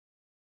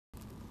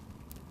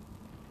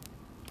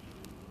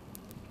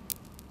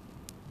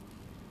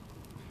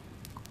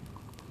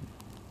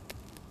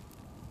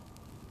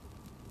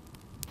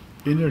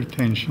Inner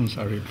tensions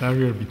are a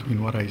barrier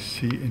between what I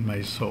see and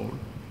my soul.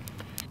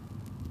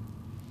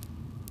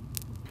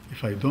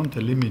 If I don't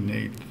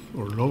eliminate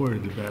or lower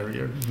the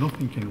barrier,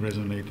 nothing can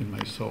resonate in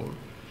my soul.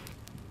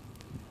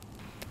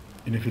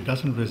 And if it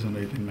doesn't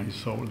resonate in my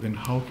soul, then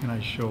how can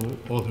I show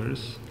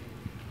others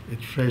a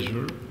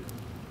treasure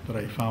that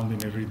I found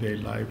in everyday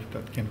life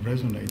that can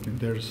resonate in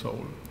their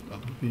soul? That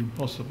would be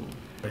impossible.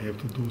 I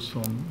have to do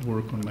some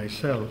work on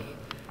myself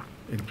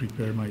and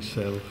prepare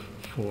myself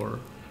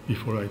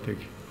before I take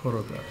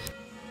photographs.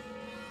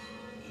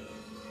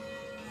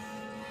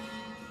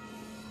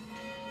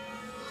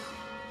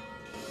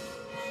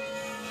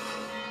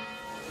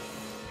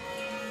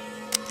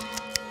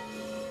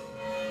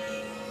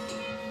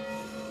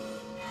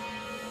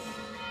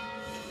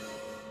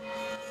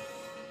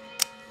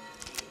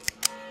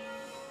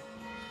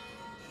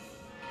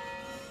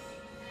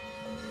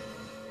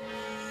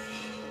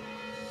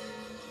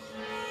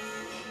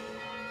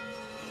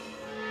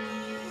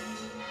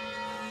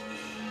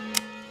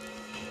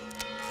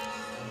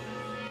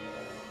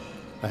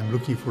 I'm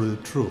looking for the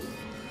truth,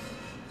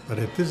 but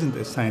it isn't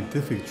a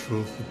scientific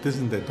truth, it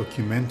isn't a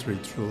documentary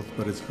truth,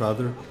 but it's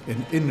rather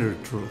an inner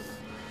truth,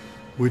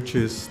 which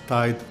is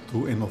tied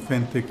to an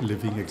authentic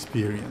living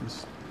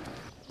experience.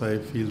 I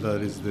feel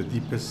that is the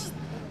deepest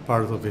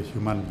part of a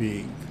human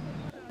being.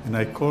 And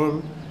I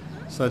call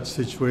such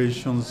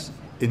situations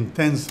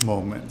intense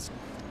moments,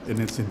 and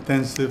it's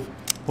intensive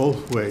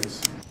both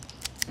ways.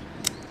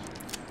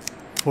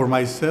 For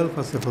myself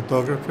as a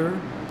photographer,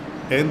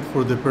 and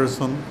for the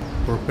person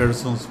or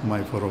persons whom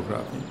I'm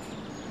photographing.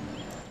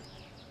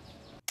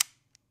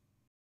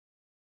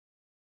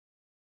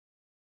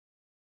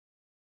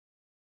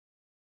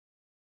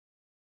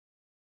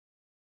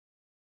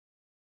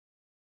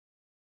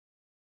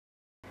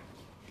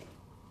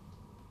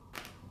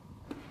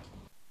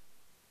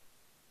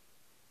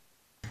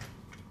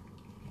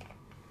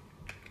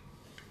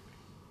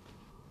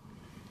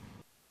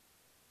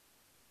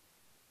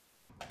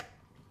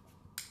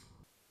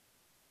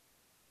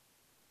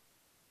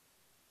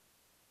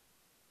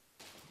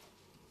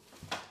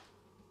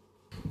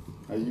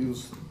 I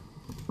use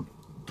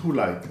two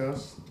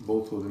Leicas,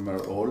 both of them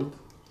are old.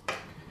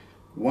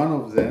 One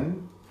of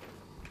them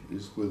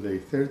is with a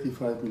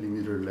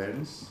 35mm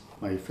lens.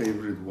 My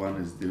favorite one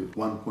is the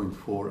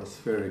 1.4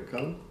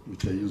 spherical,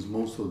 which I use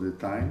most of the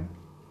time.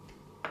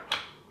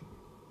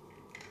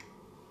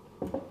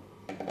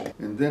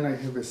 And then I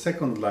have a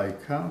second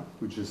Leica,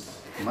 which is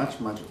much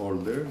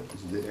older.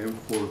 It's the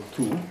M4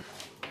 II,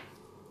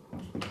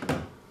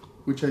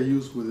 which I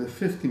use with a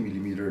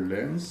 50mm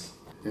lens.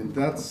 And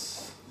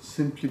that's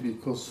simply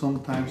because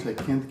sometimes I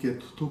can't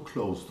get too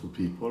close to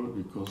people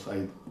because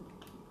I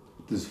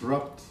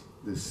disrupt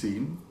the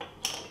scene.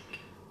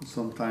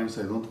 Sometimes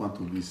I don't want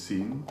to be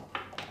seen.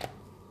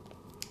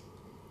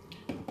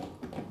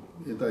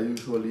 And I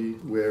usually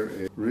wear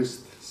a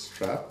wrist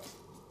strap.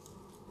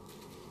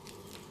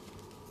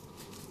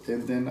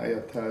 And then I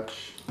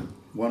attach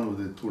one of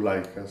the two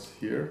Leicas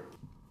here.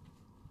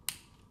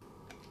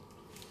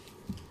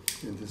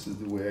 And this is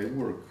the way I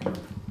work.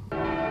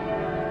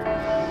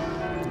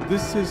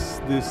 This is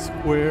the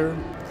square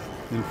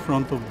in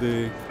front of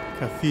the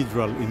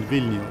cathedral in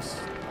Vilnius.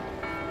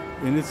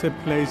 And it's a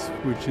place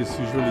which is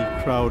usually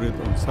crowded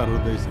on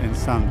Saturdays and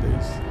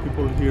Sundays.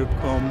 People here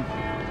come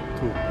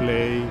to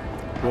play,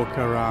 walk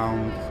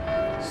around.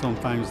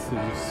 Sometimes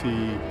you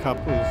see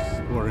couples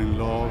who are in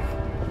love.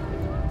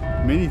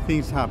 Many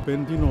things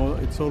happen. You know,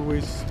 it's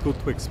always good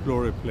to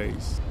explore a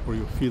place where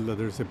you feel that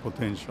there's a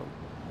potential.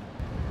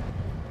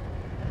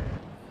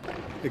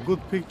 A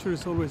good picture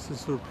is always a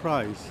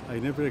surprise. I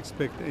never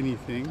expect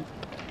anything.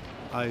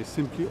 I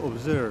simply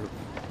observe.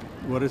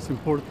 What is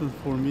important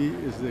for me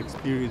is the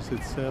experience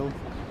itself,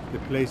 the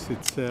place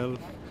itself,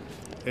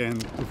 and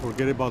to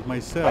forget about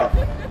myself.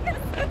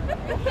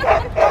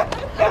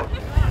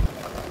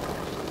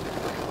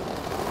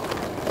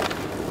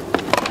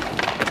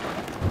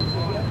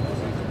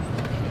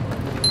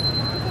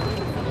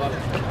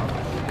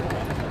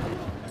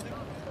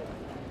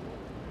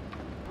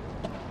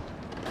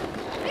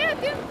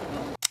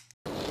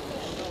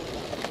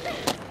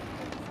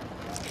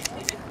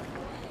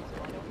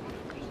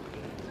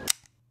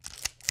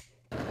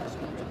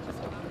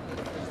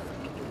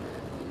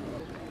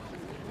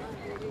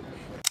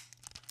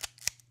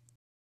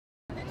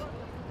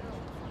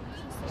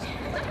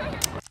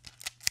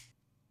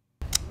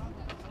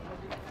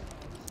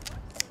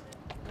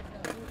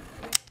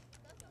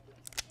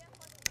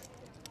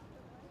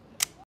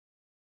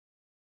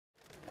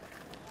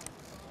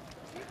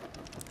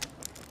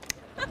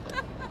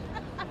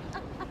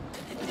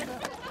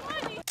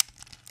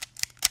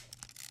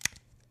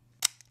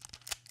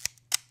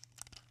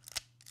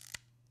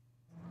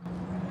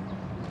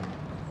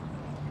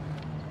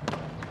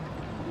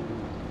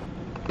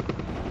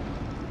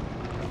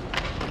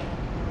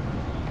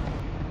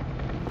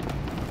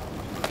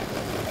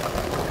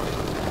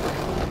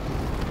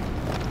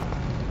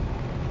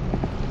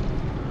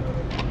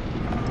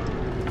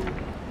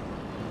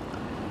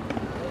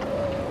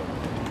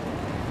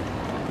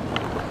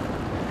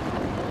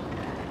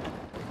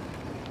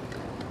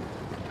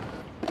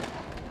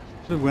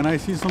 When I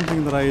see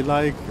something that I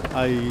like,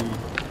 I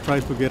try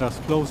to get as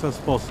close as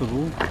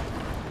possible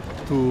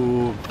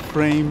to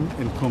frame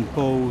and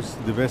compose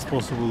the best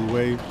possible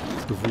way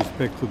with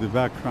respect to the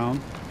background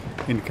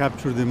and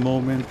capture the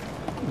moment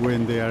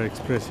when they are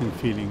expressing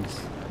feelings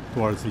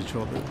towards each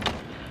other.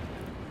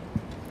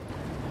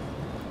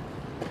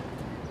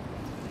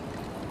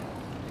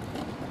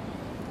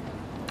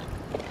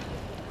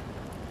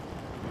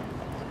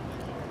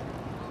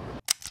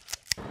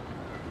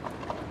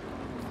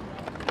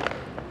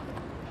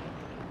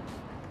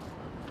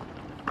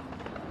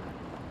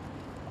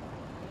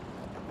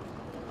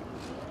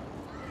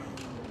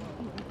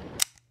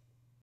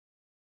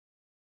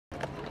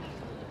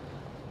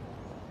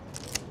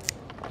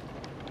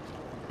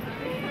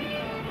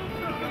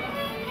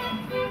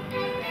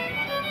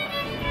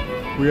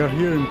 We are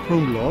here in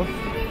Krumlov,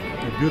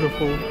 a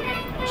beautiful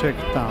Czech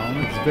town.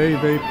 It's very,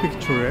 very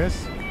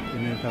picturesque,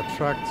 and it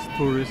attracts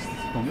tourists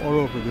from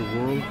all over the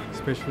world,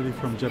 especially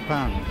from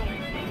Japan.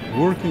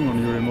 Working on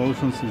your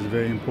emotions is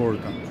very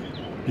important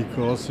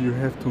because you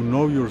have to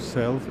know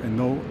yourself and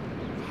know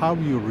how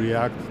you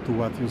react to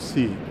what you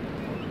see.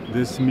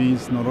 This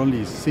means not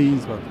only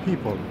scenes but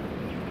people,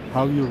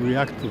 how you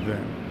react to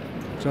them.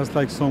 Just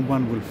like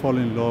someone will fall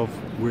in love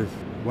with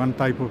one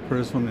type of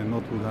person and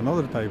not with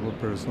another type of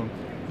person,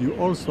 you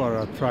also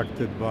are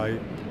attracted by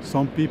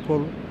some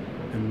people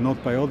and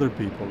not by other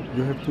people.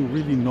 You have to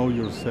really know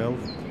yourself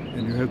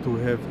and you have to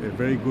have a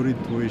very good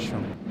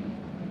intuition.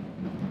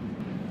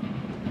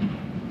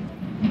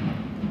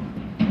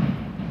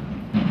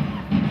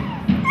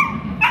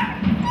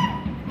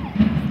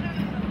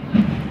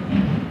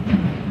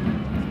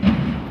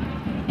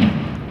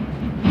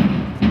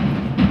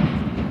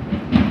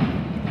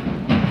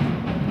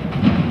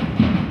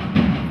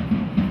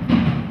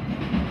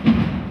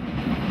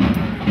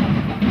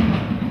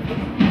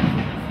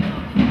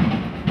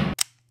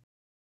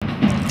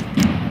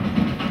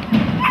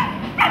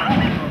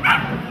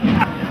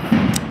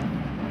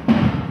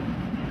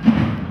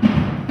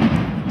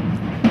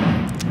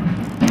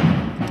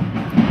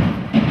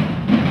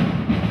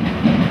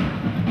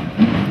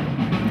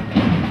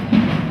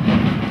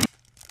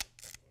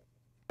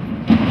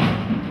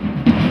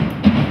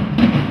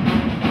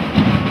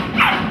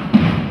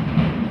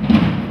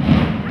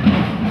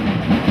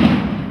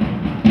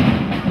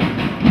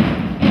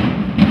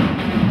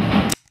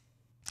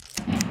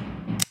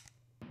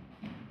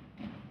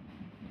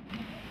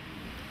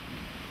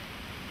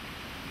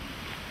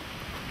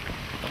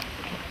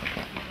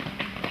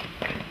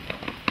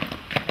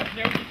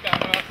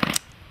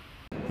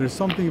 There's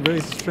something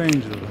very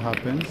strange that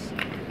happens,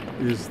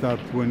 is that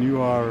when you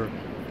are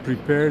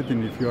prepared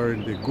and if you are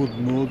in the good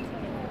mood,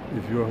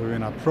 if you have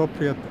an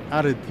appropriate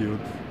attitude,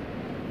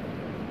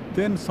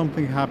 then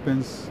something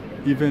happens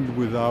even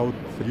without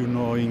you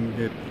knowing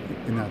it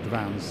in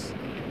advance.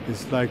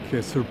 It's like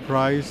a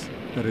surprise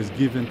that is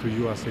given to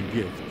you as a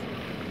gift.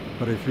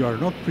 But if you are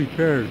not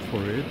prepared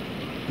for it,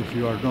 if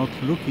you are not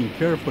looking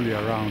carefully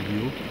around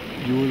you,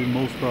 you will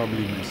most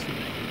probably miss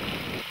it.